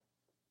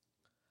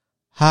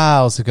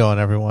How's it going,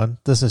 everyone?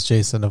 This is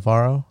Jason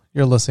Navarro.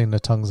 You're listening to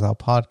Tongues Out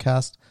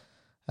Podcast,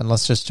 and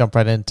let's just jump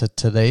right into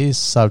today's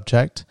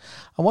subject.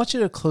 I want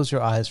you to close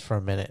your eyes for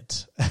a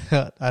minute.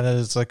 I know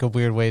it's like a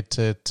weird way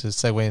to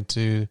segue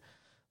into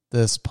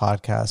this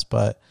podcast,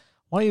 but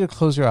I want you to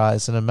close your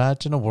eyes and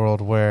imagine a world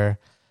where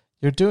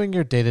you're doing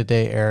your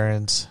day-to-day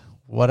errands,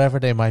 whatever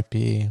they might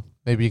be.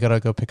 Maybe you got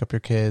to go pick up your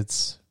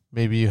kids.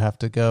 Maybe you have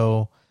to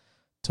go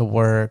to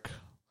work.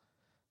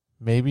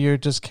 Maybe you're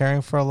just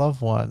caring for a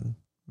loved one.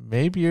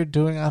 Maybe you're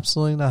doing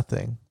absolutely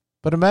nothing.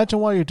 But imagine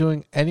while you're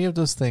doing any of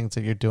those things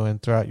that you're doing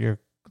throughout your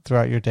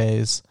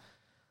days.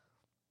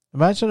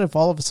 Imagine if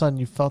all of a sudden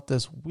you felt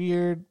this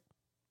weird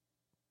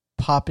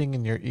popping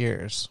in your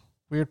ears.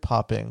 Weird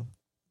popping.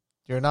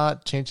 You're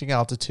not changing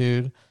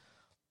altitude.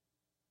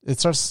 It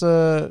starts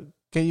to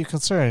get you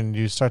concerned.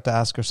 You start to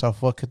ask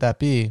yourself, what could that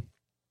be?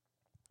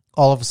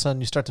 All of a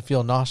sudden you start to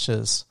feel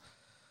nauseous.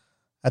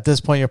 At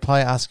this point, you're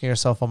probably asking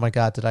yourself, oh my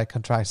God, did I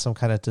contract some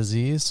kind of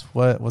disease?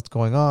 What's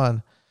going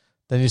on?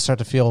 Then you start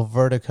to feel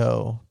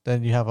vertigo.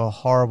 Then you have a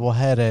horrible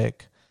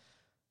headache.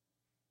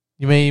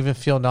 You may even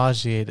feel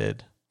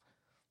nauseated.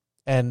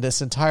 And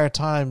this entire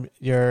time,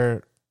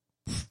 you're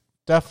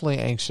definitely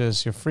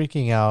anxious. You're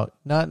freaking out,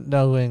 not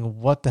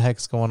knowing what the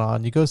heck's going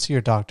on. You go see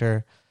your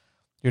doctor.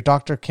 Your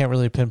doctor can't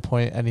really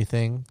pinpoint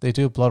anything. They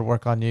do blood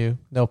work on you.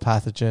 No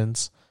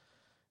pathogens.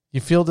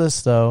 You feel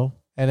this, though,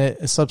 and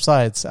it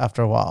subsides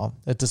after a while.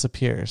 It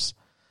disappears,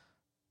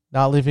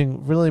 not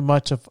leaving really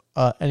much of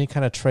any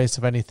kind of trace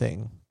of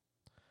anything.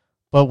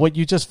 But what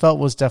you just felt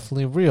was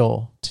definitely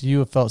real. To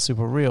you, it felt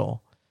super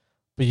real.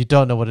 But you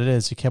don't know what it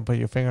is. You can't put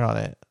your finger on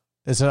it.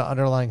 Is it an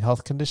underlying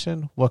health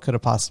condition? What could it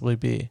possibly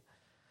be?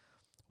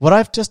 What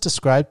I've just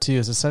described to you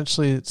is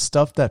essentially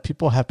stuff that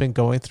people have been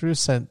going through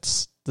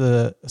since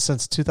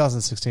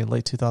 2016,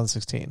 late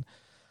 2016,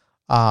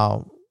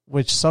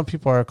 which some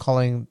people are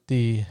calling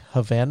the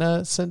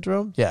Havana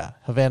syndrome. Yeah,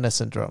 Havana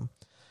syndrome.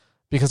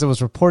 Because it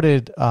was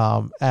reported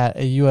at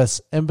a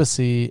U.S.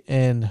 embassy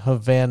in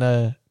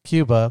Havana,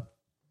 Cuba.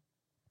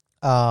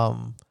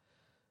 And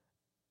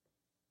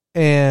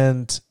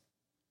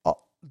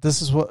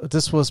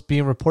this was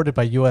being reported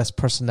by U.S.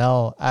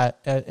 personnel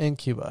in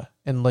Cuba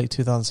in late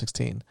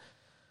 2016,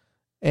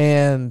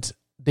 and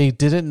they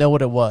didn't know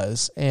what it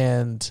was,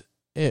 and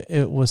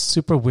it was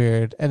super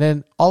weird. And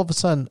then all of a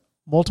sudden,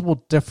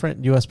 multiple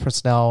different U.S.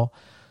 personnel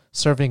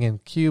serving in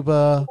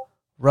Cuba,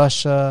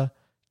 Russia,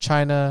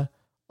 China,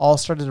 all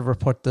started to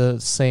report the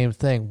same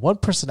thing. One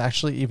person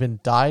actually even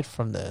died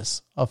from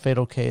this, a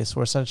fatal case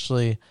where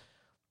essentially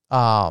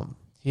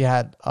he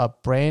had a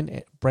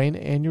brain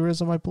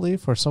aneurysm, I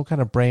believe, or some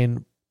kind of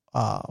brain,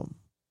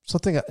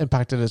 something that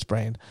impacted his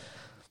brain.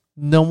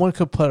 No one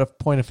could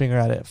point a finger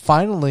at it.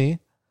 Finally,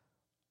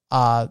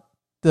 the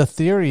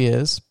theory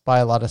is, by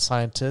a lot of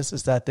scientists,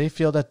 is that they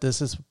feel that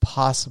this is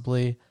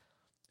possibly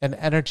an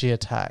energy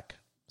attack.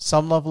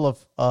 Some level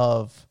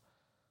of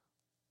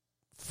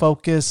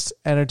focused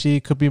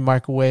energy, could be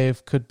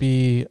microwave, could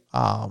be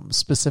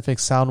specific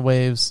sound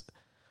waves.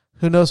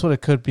 Who knows what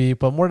it could be,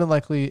 but more than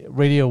likely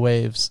radio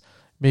waves,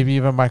 maybe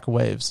even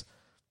microwaves,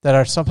 that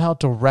are somehow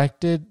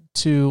directed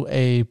to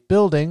a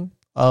building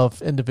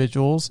of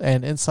individuals,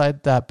 and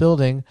inside that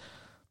building,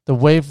 the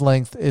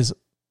wavelength is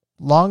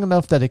long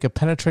enough that it could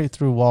penetrate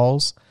through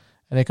walls,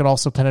 and it can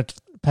also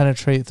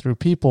penetrate through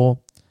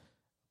people.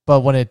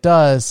 But when it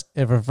does,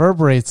 it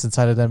reverberates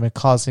inside of them and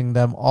causing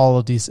them all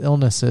of these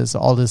illnesses,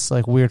 all this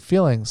like weird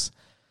feelings.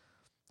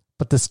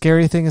 But the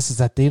scary thing is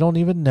that they don't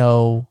even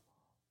know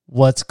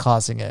what's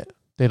causing it.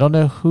 They don't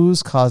know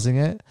who's causing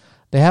it.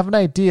 They have an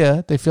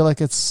idea. They feel like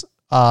it's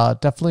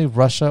definitely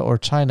Russia or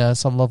China,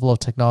 some level of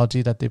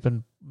technology that they've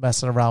been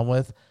messing around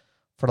with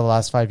for the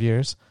last 5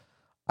 years.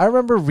 I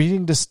remember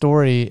reading this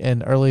story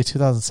in early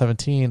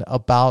 2017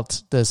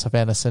 about this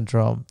Havana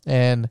syndrome.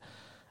 And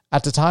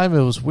at the time,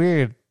 it was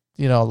weird.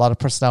 You know, a lot of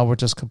personnel were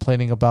just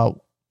complaining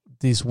about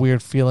these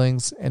weird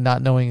feelings and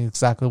not knowing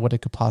exactly what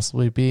it could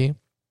possibly be.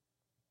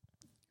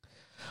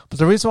 But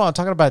the reason why I'm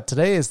talking about it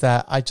today is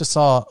that I just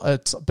saw,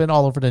 it's been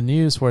all over the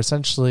news, where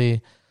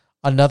essentially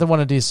another one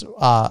of these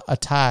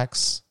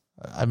attacks,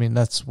 I mean,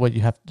 that's what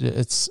you have to,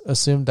 it's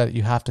assumed that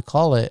you have to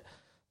call it,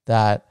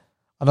 that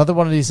another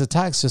one of these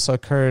attacks just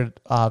occurred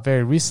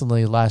very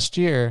recently last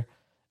year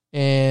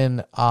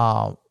in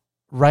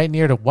right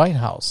near the White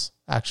House,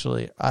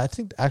 actually. I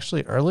think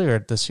actually earlier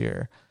this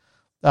year.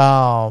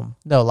 No,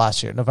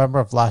 last year, November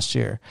of last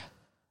year.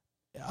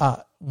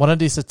 One of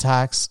these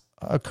attacks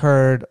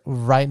occurred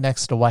right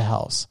next to the White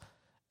House.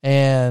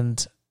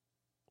 And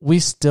we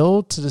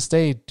still, to this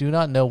day, do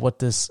not know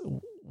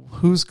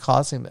who's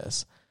causing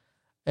this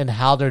and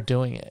how they're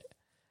doing it.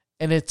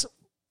 And it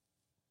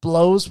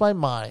blows my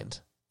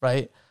mind,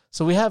 right?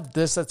 So we have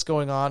this that's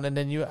going on, and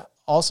then you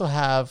also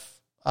have,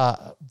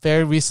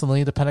 very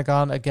recently, the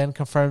Pentagon again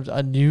confirmed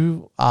a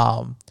new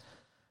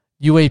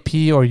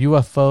UAP or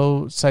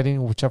UFO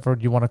sighting, whichever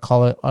you want to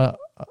call it,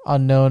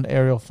 unknown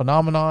aerial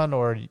phenomenon,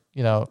 or,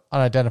 you know,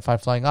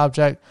 unidentified flying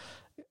object.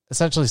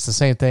 Essentially, it's the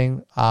same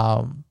thing.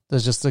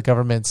 There's just the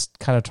government's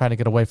kind of trying to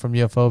get away from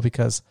UFO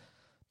because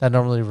that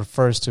normally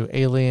refers to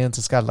aliens.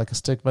 It's got like a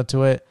stigma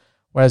to it.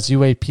 Whereas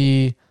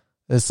UAP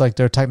is like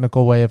their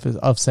technical way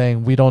of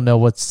saying we don't know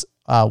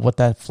what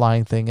that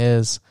flying thing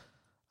is.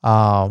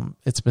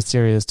 It's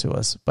mysterious to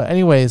us. But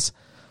anyways,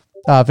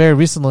 very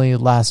recently,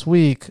 last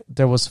week,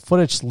 there was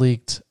footage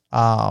leaked.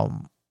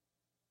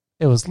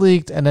 It was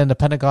leaked, and then the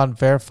Pentagon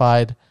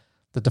verified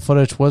that the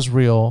footage was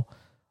real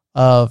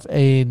of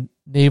a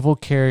naval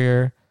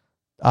carrier.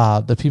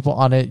 The people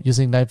on it,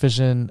 using night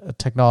vision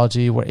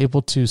technology, were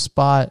able to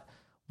spot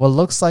what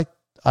looks like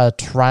a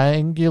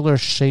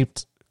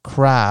triangular-shaped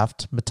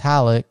craft,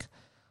 metallic,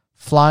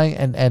 flying,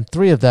 and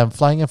three of them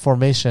flying in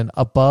formation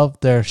above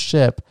their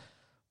ship.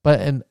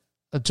 But in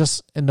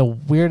the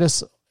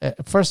weirdest...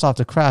 First off,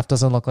 the craft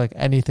doesn't look like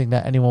anything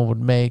that anyone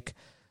would make.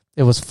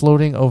 It was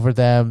floating over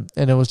them,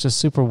 and it was just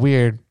super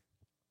weird.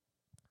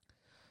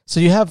 So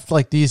you have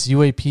like these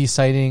UAP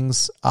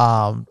sightings.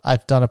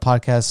 I've done a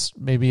podcast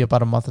maybe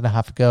about a month and a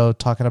half ago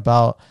talking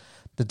about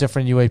the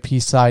different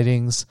UAP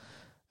sightings.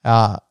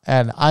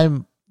 And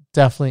I'm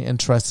definitely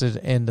interested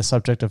in the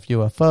subject of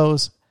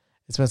UFOs.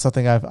 It's been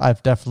something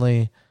I've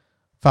definitely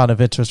found of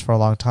interest for a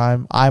long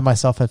time. I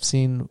myself have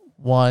seen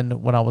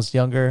one when I was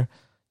younger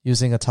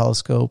using a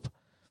telescope.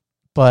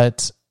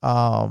 But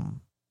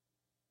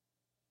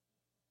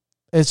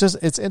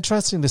it's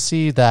interesting to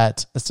see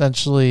that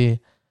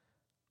essentially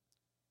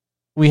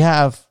we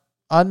have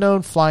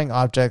unknown flying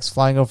objects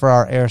flying over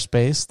our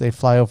airspace. They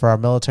fly over our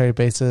military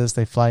bases.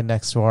 They fly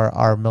next to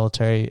our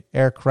military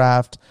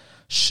aircraft,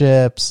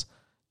 ships,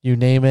 you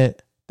name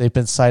it. They've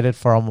been cited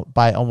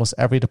by almost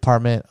every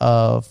department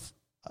of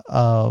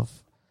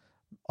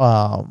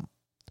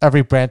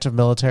every branch of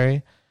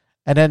military.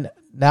 And then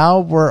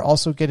now we're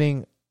also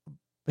getting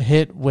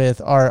hit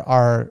with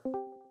our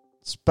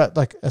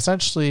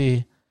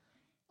essentially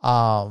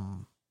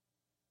our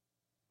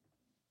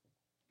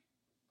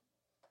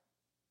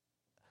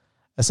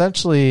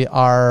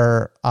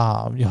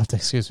you have to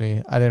excuse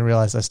me, I didn't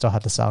realize I still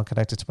had the sound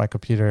connected to my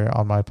computer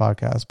on my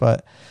podcast,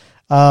 but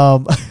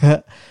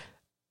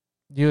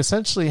you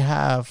essentially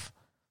have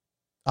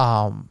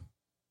an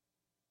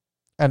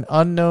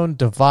unknown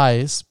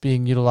device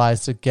being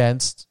utilized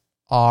against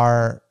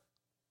our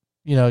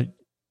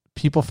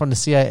people from the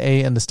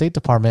CIA and the State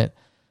Department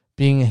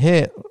being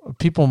hit,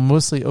 people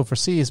mostly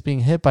overseas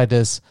being hit by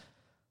this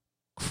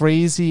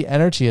crazy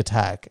energy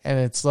attack. And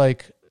it's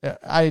like,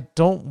 I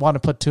don't want to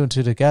put two and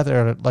two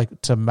together,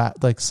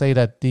 to say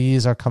that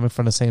these are coming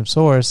from the same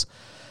source,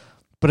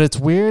 but it's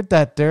weird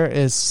that there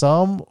is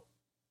some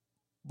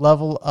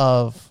level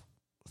of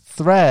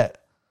threat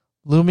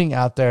looming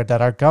out there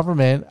that our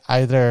government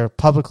either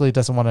publicly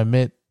doesn't want to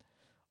admit,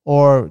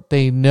 or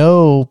they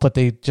know, but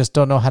they just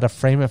don't know how to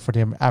frame it for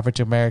the average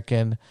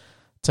American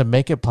to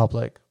make it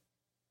public.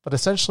 But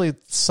essentially,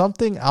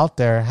 something out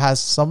there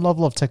has some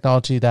level of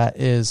technology that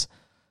is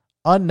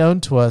unknown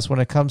to us when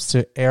it comes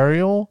to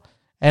aerial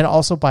and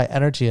also by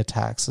energy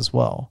attacks as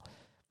well.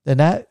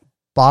 And that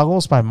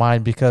boggles my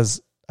mind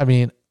because, I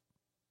mean,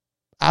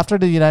 after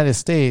the United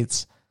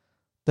States,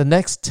 the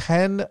next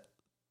 10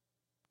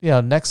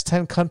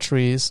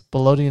 countries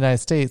below the United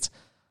States,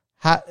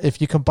 if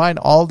you combine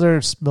all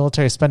their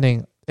military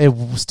spending, it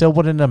still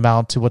wouldn't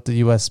amount to what the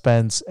U.S.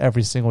 spends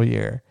every single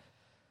year.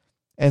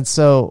 And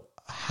so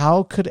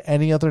how could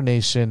any other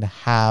nation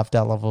have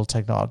that level of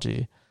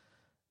technology?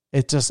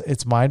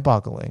 It's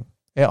mind-boggling.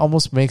 It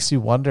almost makes you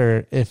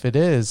wonder if it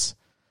is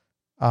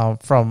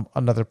from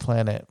another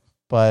planet.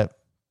 But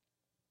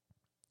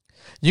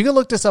you can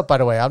look this up, by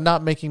the way. I'm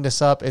not making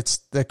this up. It's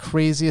the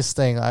craziest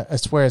thing. I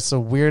swear it's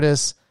the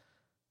weirdest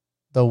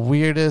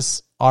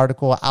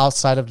article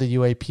outside of the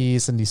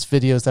UAPs and these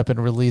videos that have been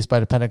released by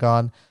the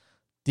Pentagon.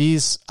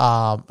 These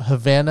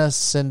Havana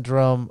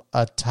syndrome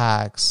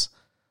attacks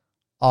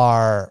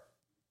are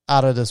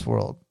out of this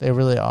world. They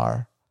really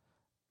are.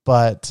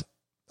 But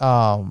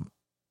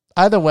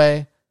either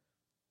way,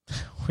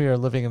 we are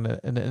living in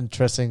an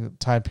interesting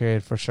time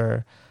period for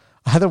sure.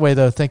 Either way,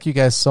 though, thank you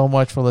guys so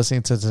much for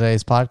listening to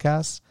today's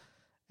podcast,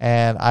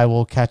 and I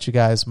will catch you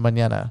guys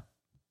mañana.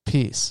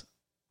 Peace.